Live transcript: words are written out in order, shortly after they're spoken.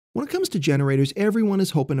When it comes to generators, everyone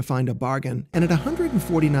is hoping to find a bargain, and at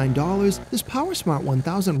 $149, this PowerSmart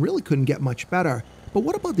 1000 really couldn't get much better. But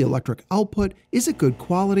what about the electric output? Is it good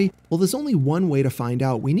quality? Well, there's only one way to find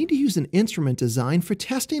out. We need to use an instrument designed for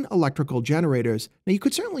testing electrical generators. Now, you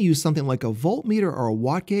could certainly use something like a voltmeter or a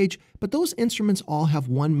watt gauge, but those instruments all have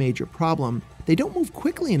one major problem. They don't move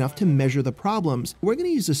quickly enough to measure the problems. We're going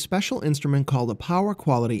to use a special instrument called a power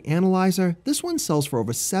quality analyzer. This one sells for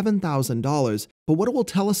over $7,000, but what it will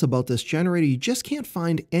tell us about this generator you just can't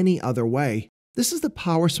find any other way. This is the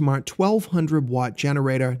PowerSmart 1200 watt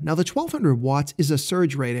generator. Now the 1200 watts is a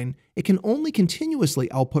surge rating. It can only continuously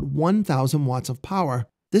output 1000 watts of power.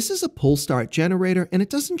 This is a pull start generator, and it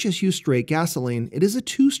doesn't just use straight gasoline. It is a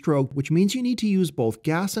two-stroke, which means you need to use both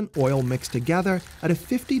gas and oil mixed together at a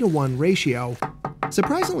 50-to-1 ratio.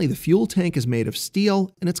 Surprisingly, the fuel tank is made of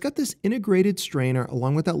steel, and it's got this integrated strainer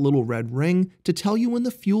along with that little red ring to tell you when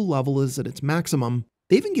the fuel level is at its maximum.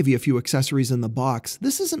 They even give you a few accessories in the box.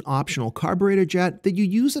 This is an optional carburetor jet that you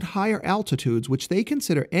use at higher altitudes, which they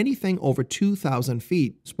consider anything over 2,000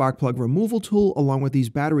 feet. Spark plug removal tool along with these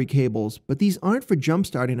battery cables, but these aren't for jump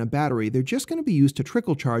starting a battery. They're just going to be used to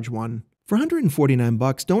trickle charge one. For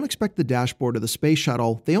 $149, don't expect the dashboard of the space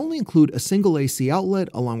shuttle. They only include a single AC outlet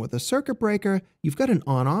along with a circuit breaker. You've got an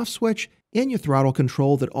on-off switch and your throttle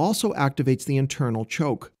control that also activates the internal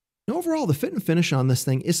choke. Overall, the fit and finish on this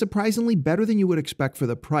thing is surprisingly better than you would expect for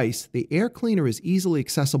the price. The air cleaner is easily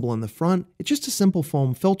accessible in the front. It's just a simple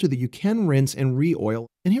foam filter that you can rinse and re-oil.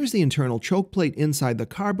 And here's the internal choke plate inside the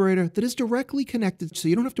carburetor that is directly connected so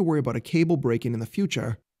you don't have to worry about a cable breaking in the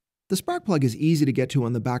future. The spark plug is easy to get to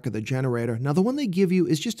on the back of the generator. Now the one they give you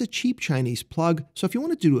is just a cheap Chinese plug, so if you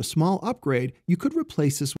wanted to do a small upgrade, you could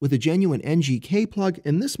replace this with a genuine NGK plug,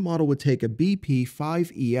 and this model would take a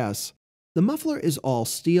BP5ES. The muffler is all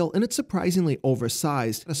steel, and it's surprisingly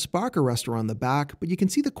oversized. A spark arrestor on the back, but you can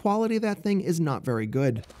see the quality of that thing is not very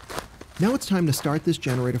good. Now it's time to start this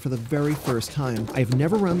generator for the very first time. I've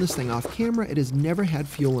never run this thing off camera. It has never had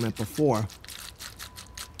fuel in it before.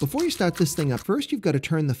 Before you start this thing up, first you've got to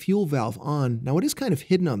turn the fuel valve on. Now it is kind of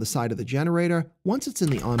hidden on the side of the generator. Once it's in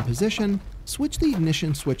the on position, switch the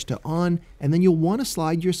ignition switch to on, and then you'll want to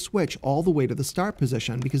slide your switch all the way to the start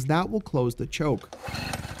position because that will close the choke.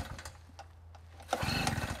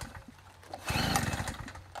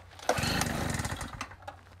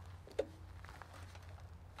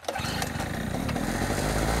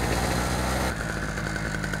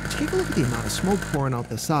 Take a look at the amount of smoke pouring out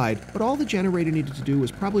the side, but all the generator needed to do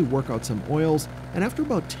was probably work out some oils, and after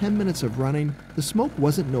about 10 minutes of running, the smoke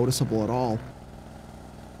wasn't noticeable at all.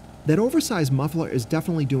 That oversized muffler is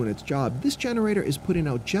definitely doing its job. This generator is putting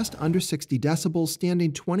out just under 60 decibels,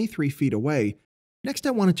 standing 23 feet away. Next,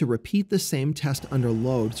 I wanted to repeat the same test under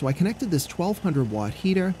load, so I connected this 1200 watt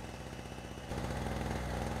heater.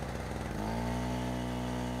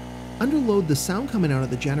 Under load, the sound coming out of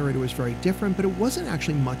the generator was very different, but it wasn't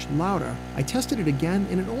actually much louder. I tested it again,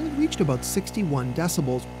 and it only reached about 61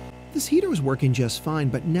 decibels. This heater was working just fine,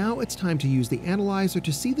 but now it's time to use the analyzer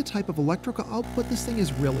to see the type of electrical output this thing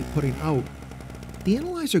is really putting out. The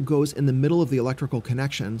analyzer goes in the middle of the electrical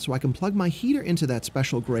connection, so I can plug my heater into that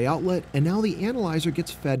special gray outlet, and now the analyzer gets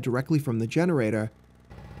fed directly from the generator.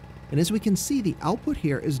 And as we can see, the output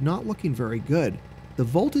here is not looking very good. The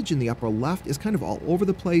voltage in the upper left is kind of all over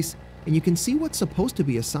the place, and you can see what's supposed to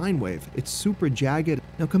be a sine wave. It's super jagged.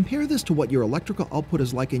 Now compare this to what your electrical output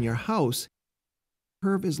is like in your house. The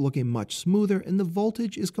curve is looking much smoother, and the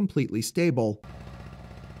voltage is completely stable.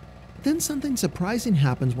 Then something surprising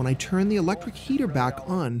happens when I turn the electric heater back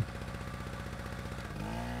on.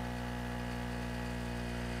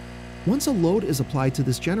 Once a load is applied to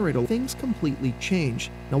this generator, things completely change.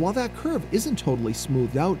 Now while that curve isn't totally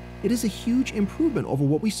smoothed out, it is a huge improvement over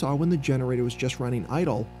what we saw when the generator was just running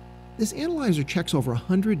idle. This analyzer checks over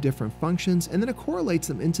 100 different functions, and then it correlates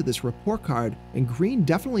them into this report card, and green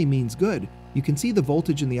definitely means good. You can see the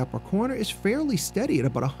voltage in the upper corner is fairly steady at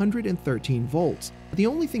about 113 volts. The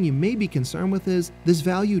only thing you may be concerned with is this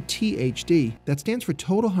value THD. That stands for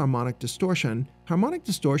total harmonic distortion. Harmonic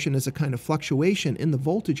distortion is a kind of fluctuation in the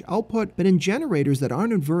voltage output, but in generators that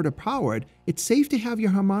aren't inverter powered, it's safe to have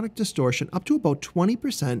your harmonic distortion up to about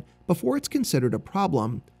 20% before it's considered a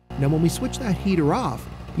problem. Now when we switch that heater off,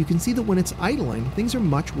 you can see that when it's idling, things are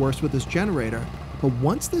much worse with this generator. But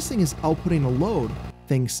once this thing is outputting a load,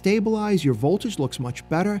 things stabilize, your voltage looks much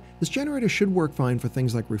better. This generator should work fine for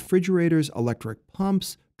things like refrigerators, electric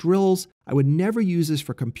pumps, drills. I would never use this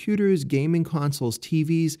for computers, gaming consoles,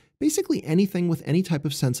 TVs, basically anything with any type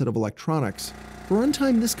of sensitive electronics. For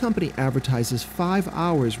runtime, this company advertises 5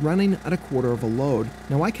 hours running at a quarter of a load.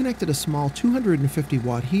 Now I connected a small 250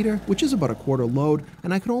 watt heater, which is about a quarter load,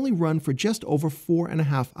 and I could only run for just over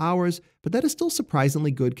 4.5 hours, but that is still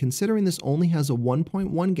surprisingly good considering this only has a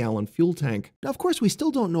 1.1 gallon fuel tank. Now of course we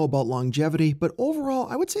still don't know about longevity, but overall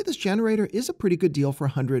I would say this generator is a pretty good deal for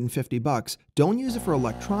 $150. Don't use it for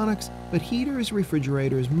electronics, but heaters,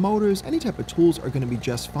 refrigerators, motors, any type of tools are going to be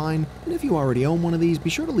just fine. And if you already own one of these, be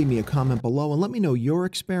sure to leave me a comment below and let me know your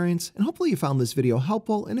experience, and hopefully you found this video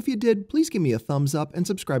helpful, and if you did, please give me a thumbs up and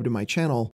subscribe to my channel.